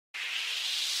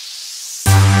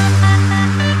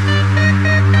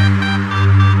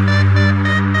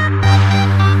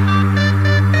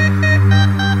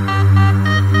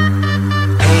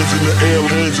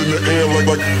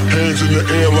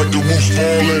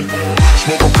in.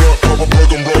 Smoke a blunt, pop a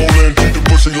plug, I'm rolling. Keep the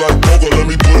pussy like poker, let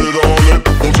me put it all in.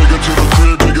 Don't take it to the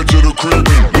crib, take it to the crib.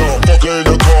 No, fuck her in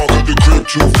the car, cause the crib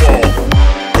too far.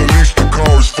 At least the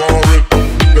car is foreign.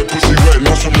 That pussy wet,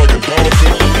 now swim like a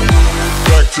dolphin.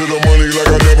 Back to the money like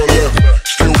I never left.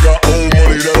 Still got old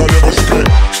money that I never spent.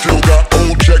 Still got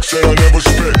old checks that I never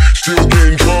spent. Still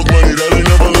getting drug money that ain't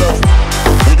never left.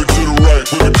 Whip it to the right,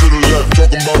 whip it to the left.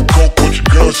 Talking about coke, what your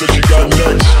girl said she got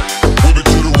next. Whip it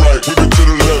to the right, whip it to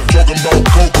the left. Talking about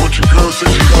coke, what your girl said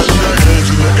she got next. Hands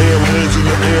in the air, hands in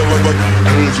the air, like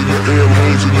hands in the air,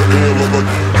 hands in the air, like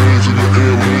hands in the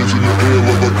air, hands in the air,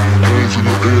 like hands in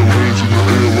the air, hands in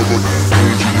the air, like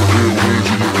hands in the air, hands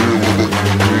in the air, like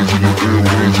hands in the air, hands in the air, like hands in the air,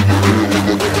 hands in the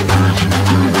air, like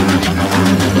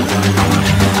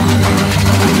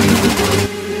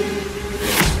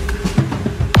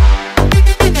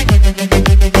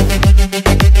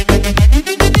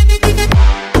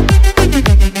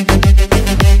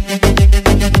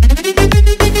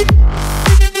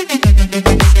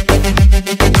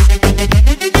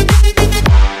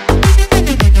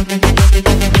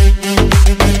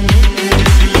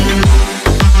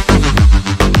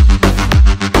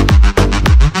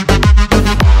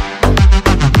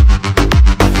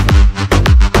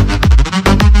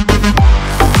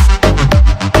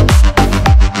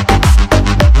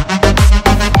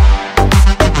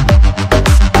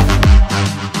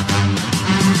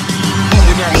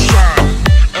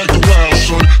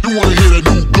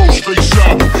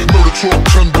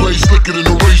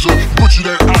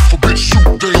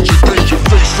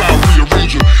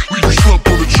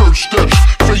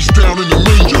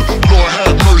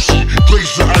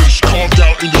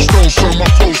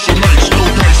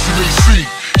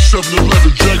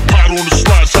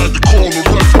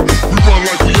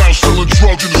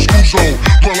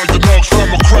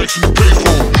cracks in the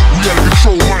payphone. We out of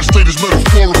control, my state is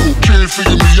metaphorical. Can't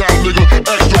figure me out.